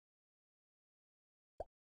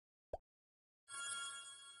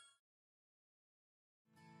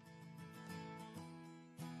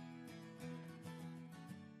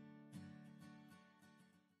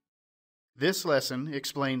This lesson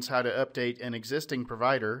explains how to update an existing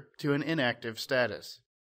provider to an inactive status.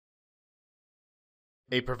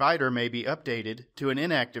 A provider may be updated to an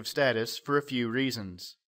inactive status for a few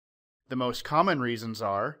reasons. The most common reasons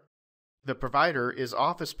are: the provider is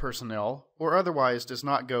office personnel or otherwise does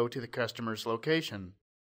not go to the customer's location,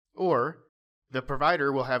 or the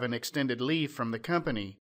provider will have an extended leave from the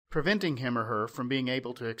company, preventing him or her from being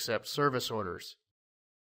able to accept service orders.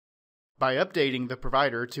 By updating the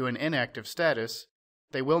provider to an inactive status,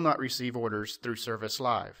 they will not receive orders through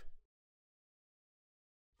ServiceLive.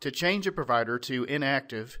 To change a provider to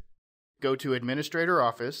inactive, go to Administrator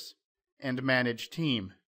Office and Manage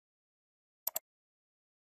Team.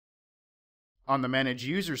 On the Manage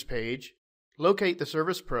Users page, locate the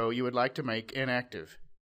Service Pro you would like to make inactive.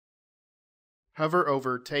 Hover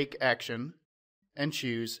over Take Action and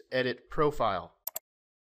choose Edit Profile.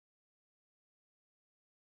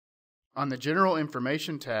 On the General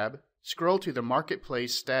Information tab, scroll to the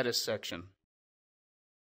Marketplace Status section.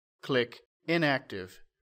 Click Inactive.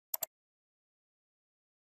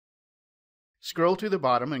 Scroll to the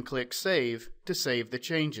bottom and click Save to save the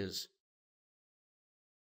changes.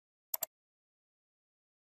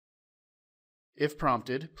 If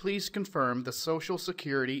prompted, please confirm the Social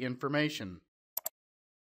Security information.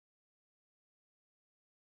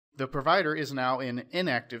 The provider is now in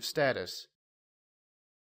inactive status.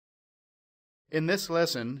 In this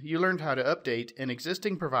lesson, you learned how to update an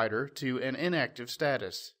existing provider to an inactive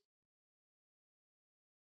status.